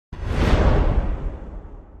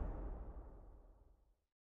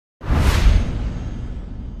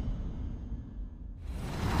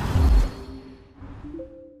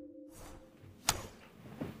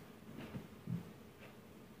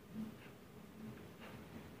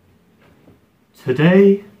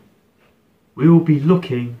Today, we will be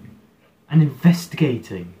looking and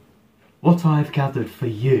investigating what I have gathered for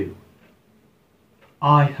you.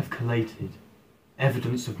 I have collated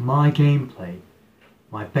evidence of my gameplay,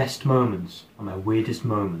 my best moments and my weirdest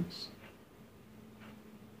moments.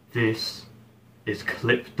 This is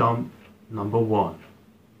clip dump number 1.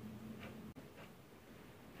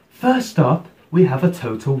 First up, we have a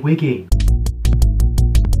total wigging.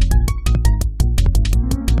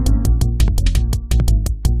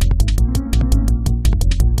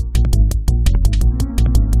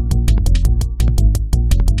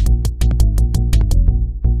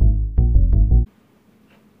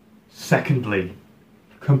 Secondly,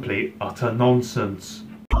 complete utter nonsense.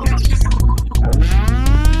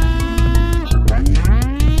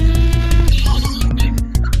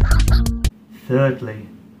 Thirdly,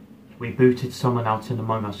 we booted someone out in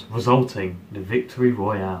Among Us, resulting in a victory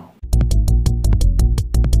royale.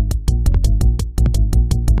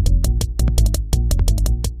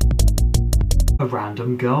 A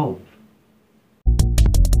random goal.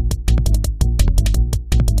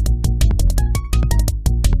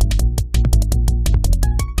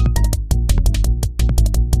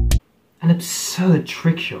 An absurd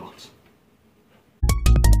trick shot.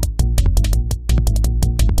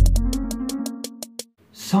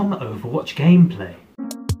 Some Overwatch gameplay.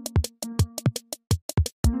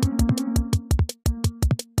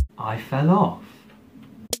 I fell off.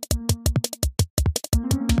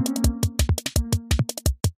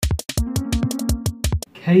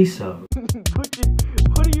 Queso.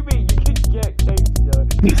 What do you mean you can get queso?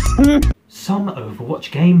 Some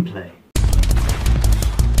Overwatch gameplay.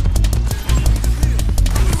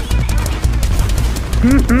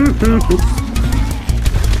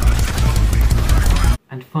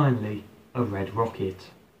 And finally, a red rocket.